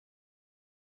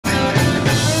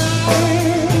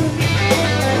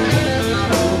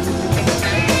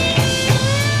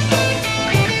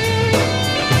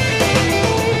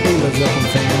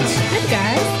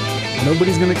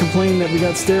Nobody's gonna complain that we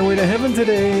got Stairway to Heaven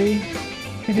today.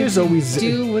 There's always...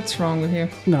 What's wrong with you?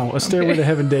 No, a Stairway to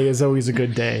Heaven day is always a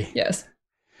good day. Yes.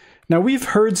 Now, we've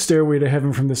heard Stairway to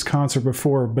Heaven from this concert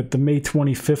before, but the May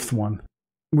 25th one.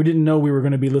 We didn't know we were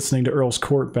going to be listening to Earl's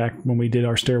Court back when we did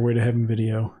our Stairway to Heaven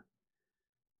video.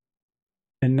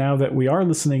 And now that we are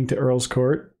listening to Earl's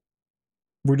Court,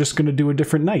 we're just going to do a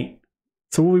different night.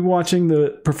 So we'll be watching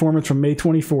the performance from May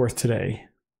 24th today.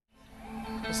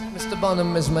 Mr.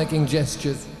 Bonham is making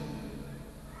gestures.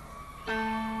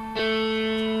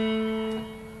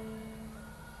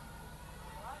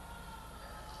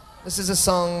 This is a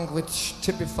song which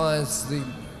typifies the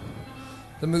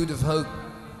mood of hope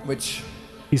which...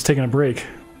 He's taking a break.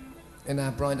 In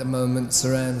our brighter moments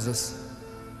surrounds us.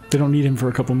 They don't need him for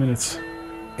a couple minutes.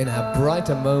 In our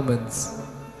brighter moments.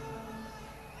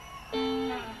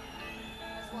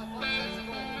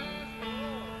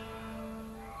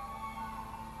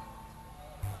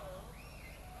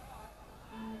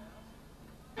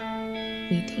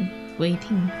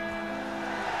 Waiting.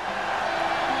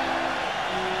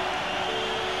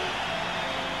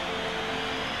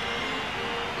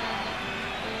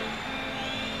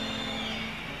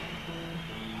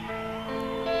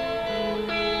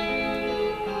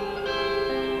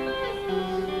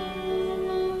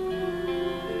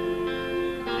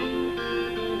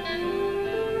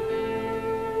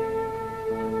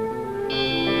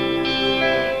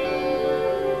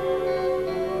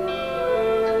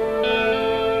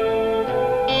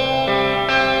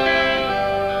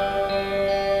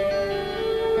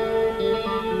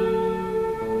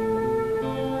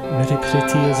 Very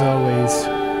pretty as always.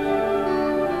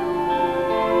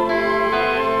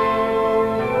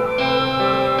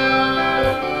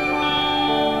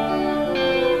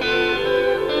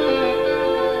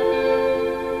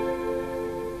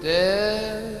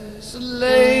 There's a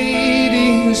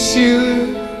lady whose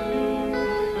shoe,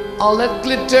 all that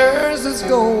glitters is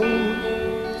gold,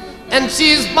 and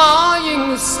she's buying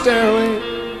the stairway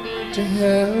to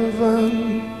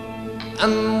heaven.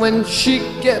 And when she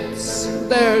gets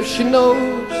there, she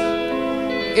knows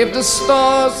if the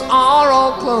stores are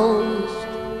all closed,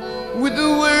 with the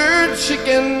word she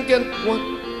can get what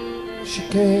she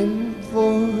came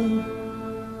for.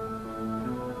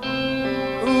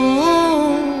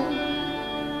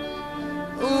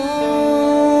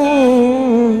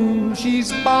 Ooh,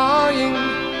 she's buying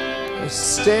a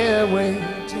stairway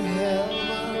to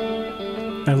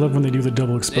heaven. I love when they do the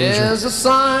double exposure. There's a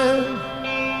sign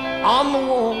on the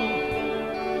wall,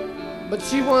 but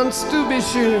she wants to be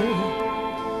sure,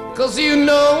 'cause you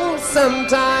know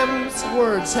sometimes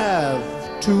words have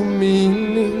two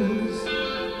meanings.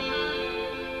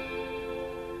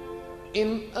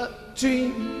 In a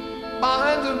tree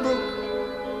by the brook,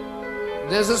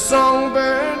 there's a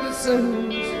songbird that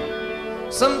sings.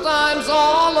 Sometimes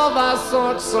all of our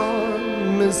thoughts are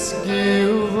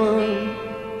misgiven.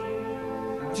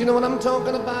 Do you know what I'm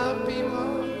talking about, people?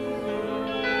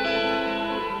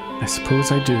 I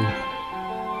suppose I do.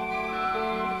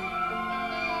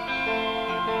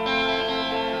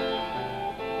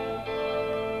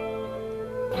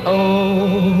 Oh,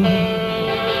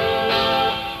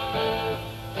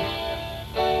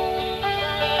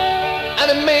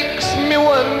 and it makes me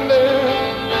wonder,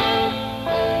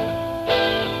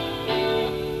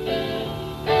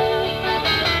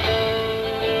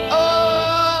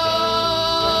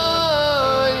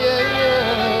 oh, yeah,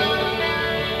 yeah.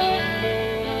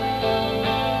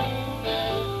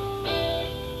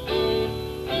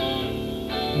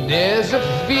 There's a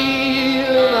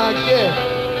feeling I get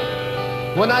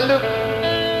when I look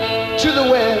to the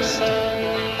west,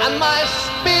 and my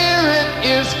spirit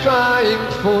is crying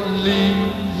for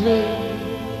leaving.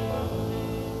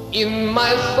 In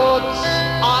my thoughts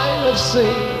I have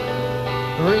seen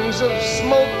rings of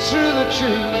smoke through the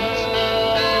trees,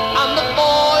 and the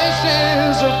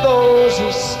voices of those who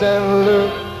stand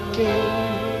looking.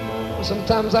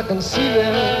 Sometimes I can see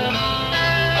them.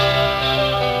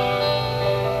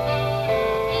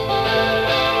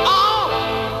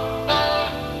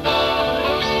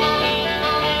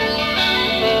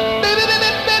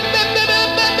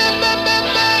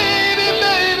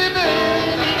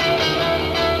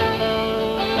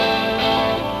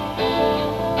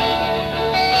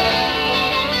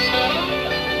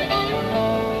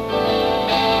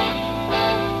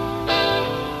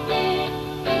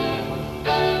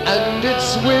 And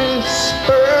it's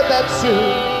whisper that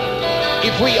soon,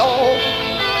 if we all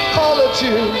call a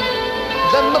tune,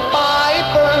 then the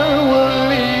piper will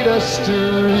lead us to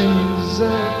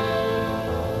reason,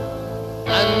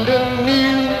 and a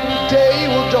new day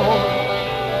will dawn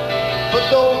for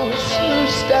those who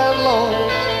stand long,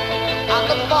 and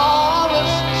the forest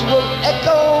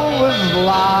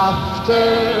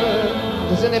laughter.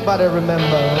 Does anybody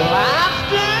remember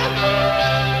laughter?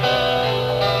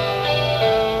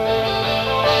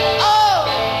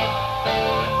 Oh,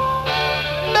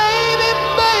 baby,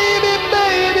 baby,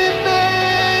 baby, baby.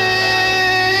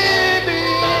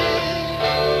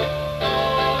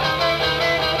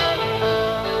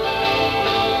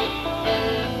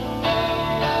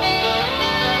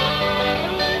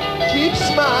 Keep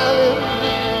smiling,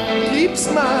 keep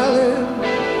smiling.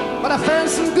 But I found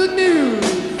some good news.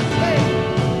 Hey.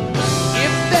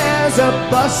 If there's a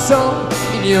bustle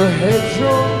in your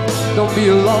hedgerow, don't be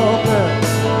alarmed.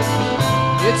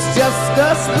 It's just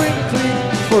a sprinkling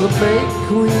for the May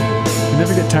Queen. You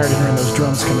never get tired of hearing those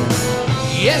drums come in.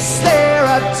 Yes, there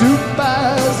are two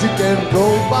paths you can go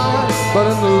by, but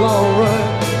in the long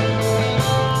run,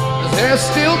 there's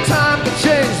still time to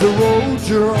change the road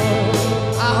you're on.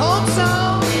 I hope so.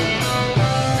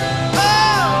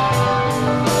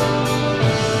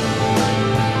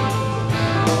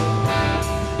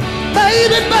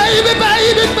 Baby, baby,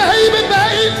 baby, baby,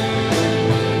 baby.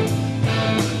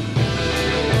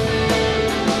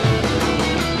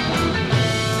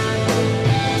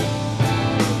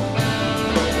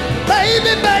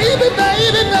 Baby, baby,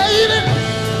 baby, baby.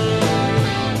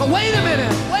 But wait a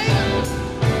minute, wait a minute.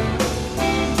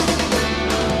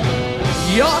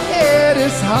 Your head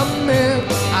is humming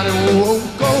and it won't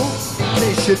go,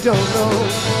 in case you don't know.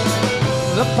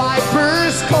 The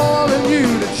piper's calling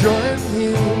you to join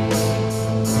him.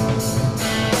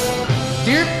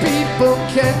 Dear people,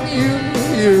 can you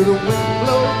hear the wind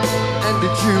blow? And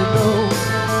did you know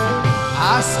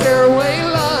our stairway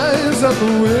lies on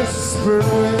the whispered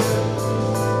wind?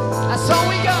 That's all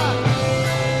we got.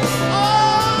 Oh!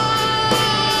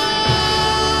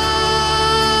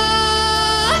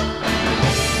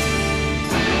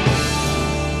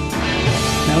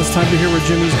 Now it's time to hear where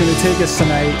Jimmy's going to take us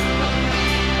tonight.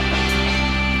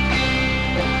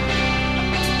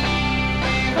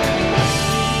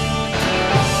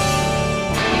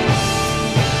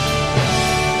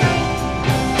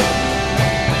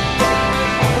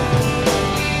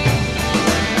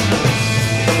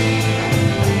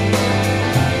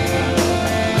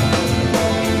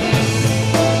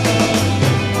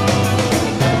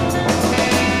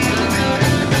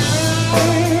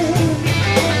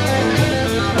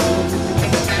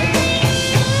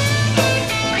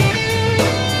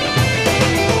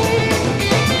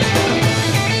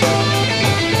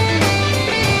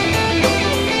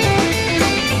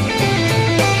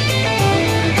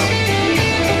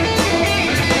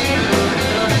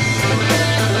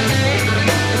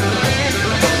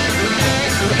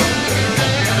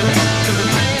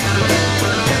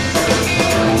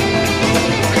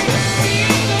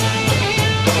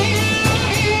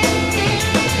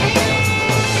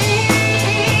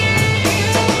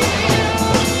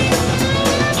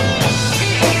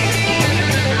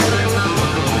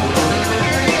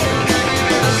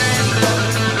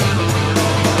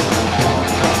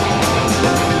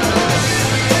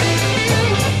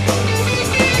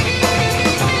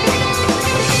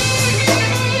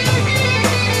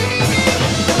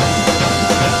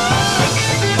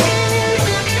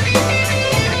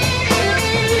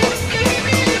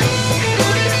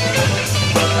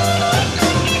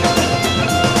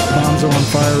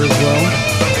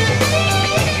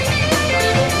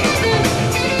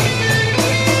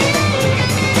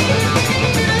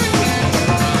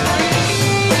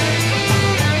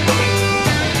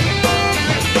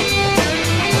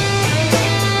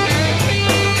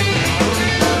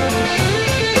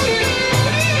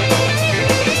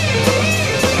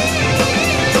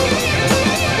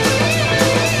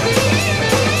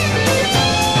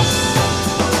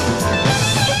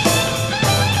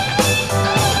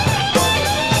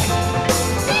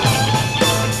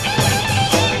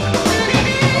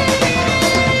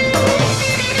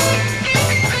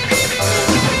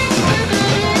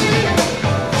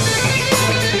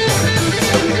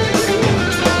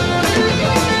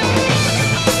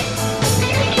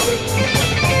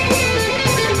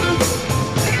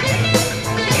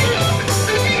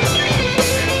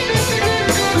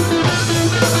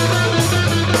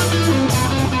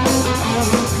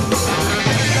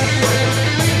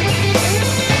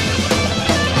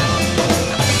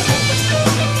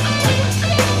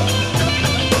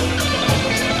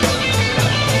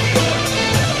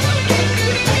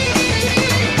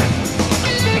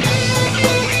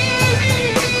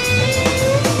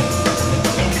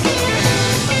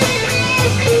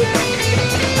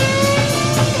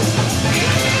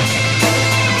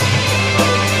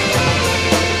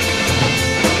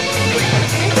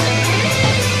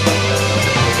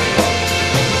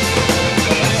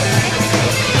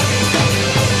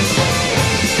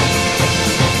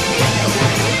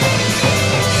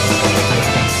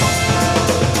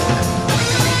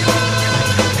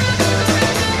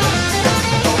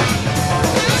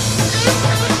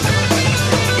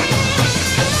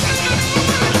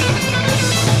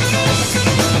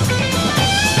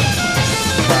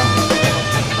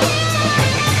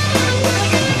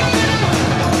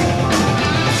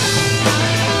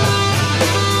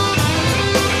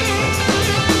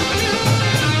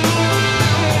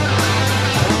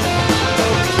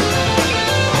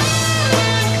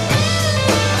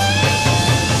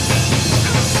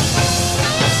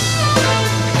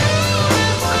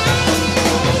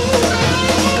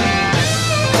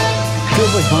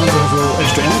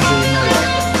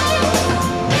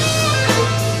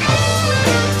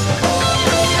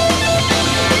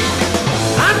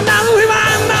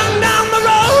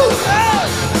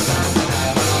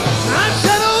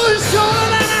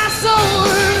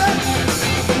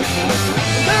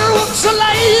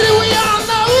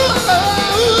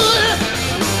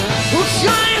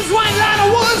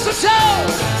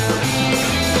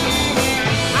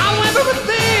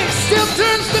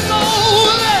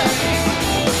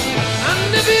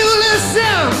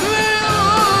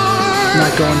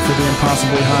 not going for the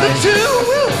impossibly The high. two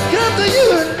will come to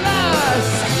you at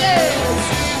last, yes.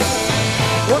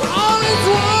 When all is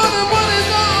one and one is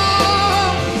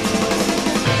all.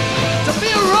 To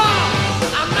be wrong,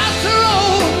 I'm not to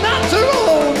roll, not to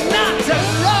roll, not to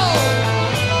roll.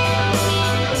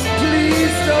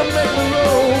 Please don't make me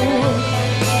roll.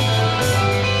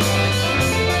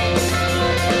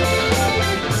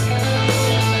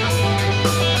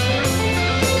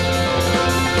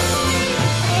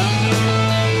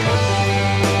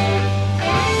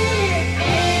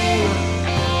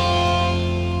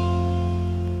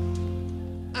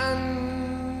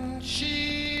 And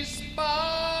she's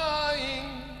buying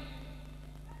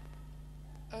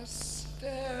a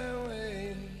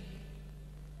stairway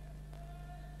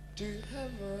to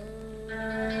heaven.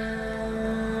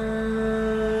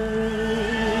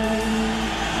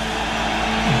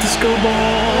 Disco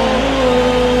ball.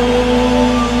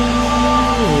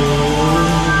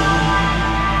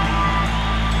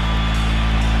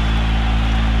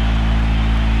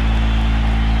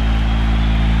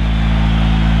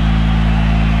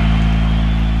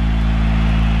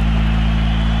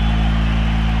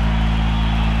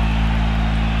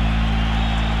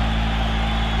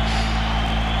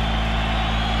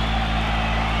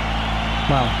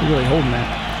 Wow, you're really holding that.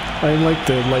 I like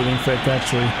the lighting effect,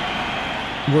 actually.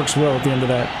 Works well at the end of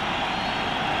that.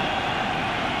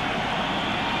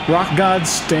 Rock God's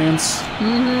stance.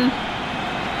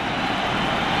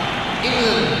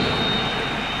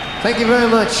 Thank you very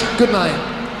much. Good night.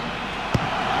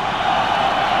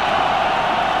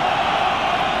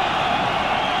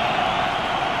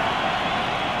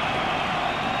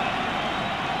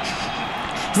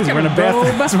 He's got wearing a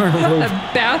bath. He's wearing a robe. A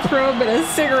bathrobe and a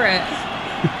cigarette.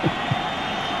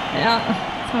 Yeah,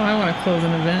 that's how I want to close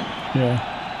an event. Yeah.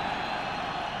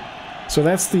 So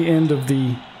that's the end of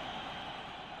the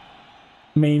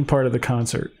main part of the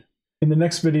concert. In the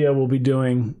next video, we'll be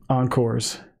doing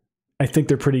encores. I think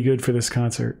they're pretty good for this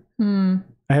concert. I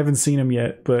haven't seen them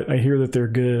yet, but I hear that they're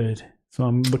good. So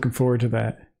I'm looking forward to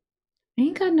that. I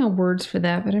ain't got no words for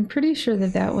that, but I'm pretty sure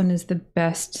that that one is the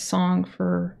best song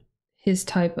for his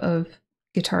type of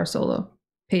guitar solo.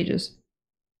 Pages.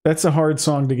 That's a hard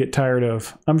song to get tired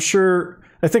of.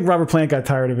 I think Robert Plant got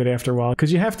tired of it after a while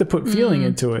because you have to put feeling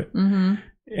into it.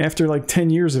 After like 10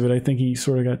 years of it, I think he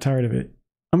sort of got tired of it.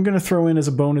 I'm going to throw in as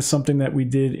a bonus something that we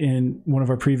did in one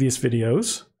of our previous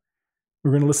videos.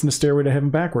 We're going to listen to Stairway to Heaven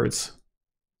backwards.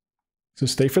 So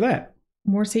stay for that.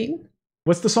 More Satan?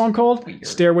 What's the song called? Weird.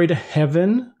 Stairway to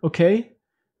Heaven. Okay.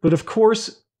 But of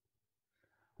course,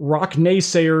 rock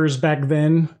naysayers back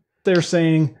then, they're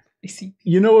saying,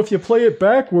 you know, if you play it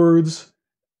backwards,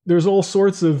 there's all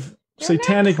sorts of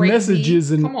satanic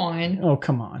messages. And come on. Oh,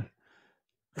 come on.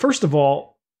 First of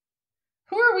all,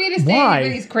 who are we to say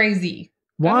anybody's crazy?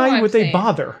 Why would they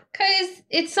bother? Because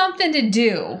it's something to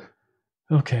do.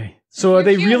 Okay. So are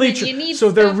they really?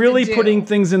 So they're really putting do.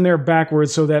 things in there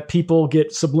backwards so that people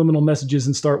get subliminal messages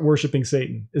and start worshiping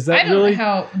Satan. Is that I don't really? know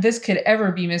how this could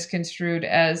ever be misconstrued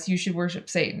as you should worship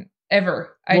Satan.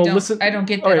 Ever. I don't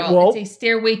get that at all. It's a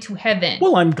stairway to heaven.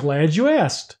 Well, I'm glad you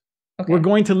asked. Okay. We're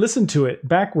going to listen to it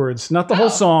backwards, not the whole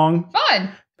song.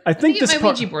 Fun. I think this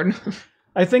part. Ouija board.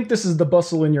 I think this is the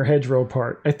bustle in your hedgerow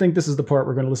part. I think this is the part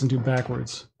we're going to listen to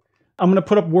backwards. I'm going to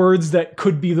put up words that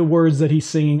could be the words that he's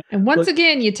singing. And once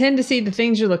again, you tend to see the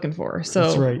things you're looking for. So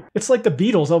that's right. It's like the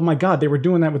Beatles. Oh my God, they were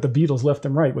doing that with the Beatles left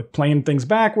and right, with playing things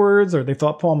backwards, or they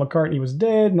thought Paul McCartney was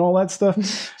dead and all that stuff.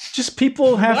 Just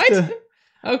people have to.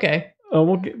 Okay. Oh,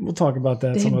 we'll talk about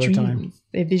that some other time.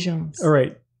 They have visions. All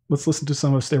right, let's listen to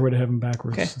some of Stairway to Heaven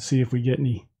backwards. Okay. And see if we get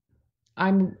any.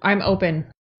 I'm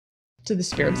open to the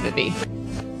spirits that be.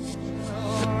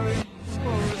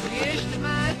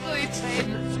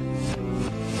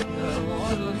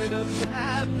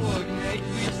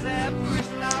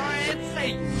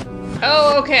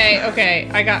 Oh, okay.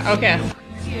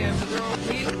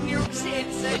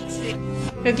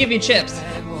 He'll give you chips.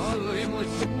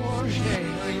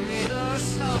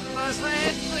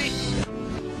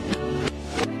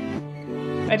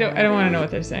 I don't want to know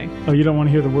what they're saying. Oh, you don't want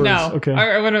to hear the words? No. Okay.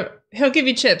 I want to. He'll give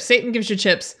you chips. Satan gives you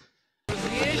chips.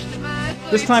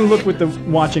 This time, look with the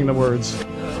watching the words.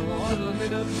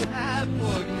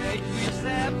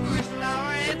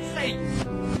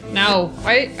 No,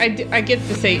 I get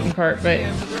the Satan part, but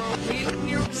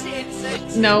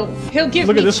no, he'll give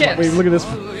me this chips. Wait, look at this.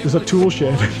 There's a tool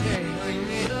shed.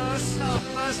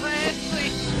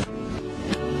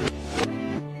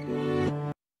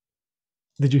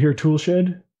 Did you hear tool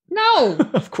shed? No.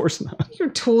 Of course not. Your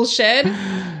tool shed.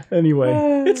 Anyway,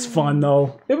 it's fun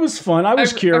though. It was fun. I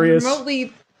was curious. I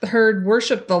remotely heard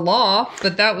worship the law,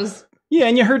 but that was Yeah,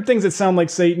 and you heard things that sound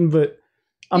like Satan, but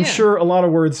I'm sure a lot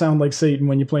of words sound like Satan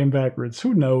when you play them backwards.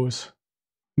 Who knows?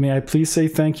 May I please say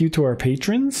thank you to our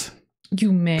patrons?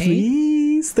 You may.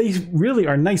 Please? They really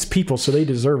are nice people, so they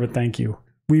deserve a thank you.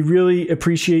 We really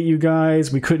appreciate you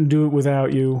guys. We couldn't do it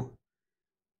without you.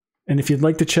 And if you'd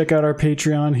like to check out our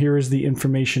Patreon, here is the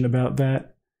information about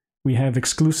that. We have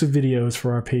exclusive videos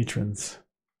for our patrons.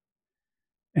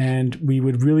 And we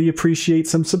would really appreciate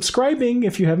some subscribing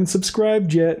if you haven't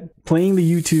subscribed yet. Playing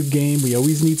the YouTube game, we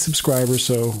always need subscribers,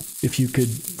 so if you could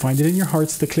find it in your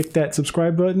hearts to click that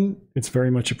subscribe button, it's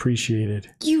very much appreciated.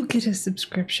 You get a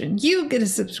subscription. You get a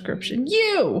subscription.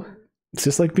 You! It's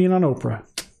just like being on Oprah.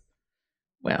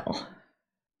 Well.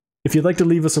 If you'd like to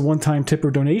leave us a one-time tip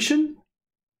or donation,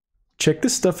 check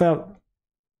this stuff out.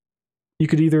 You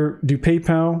could either do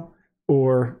PayPal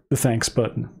or the thanks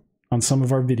button on some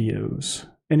of our videos.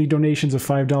 Any donations of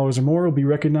 $5 or more will be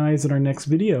recognized in our next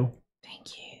video.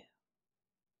 Thank you.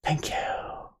 Thank you.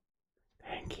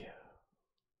 Thank you.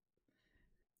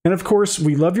 And of course,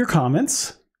 we love your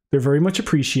comments. They're very much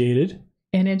appreciated.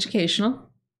 And educational.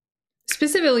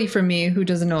 Specifically for me, who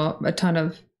doesn't know a ton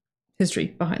of history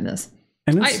behind this.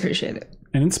 And I appreciate it.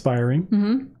 And inspiring.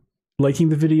 Mm-hmm. Liking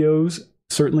the videos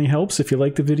certainly helps. If you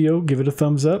like the video, give it a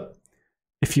thumbs up.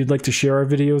 If you'd like to share our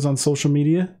videos on social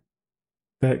media,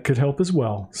 that could help as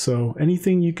well. So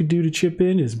anything you could do to chip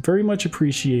in is very much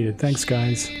appreciated. Thanks,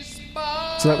 guys.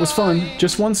 So that was fun.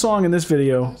 Just one song in this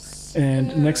video.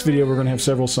 And next video we're going to have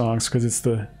several songs because it's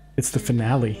the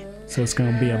finale. So it's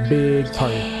going to be a big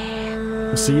party.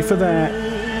 We'll see you for that.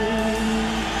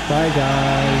 Bye,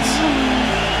 guys.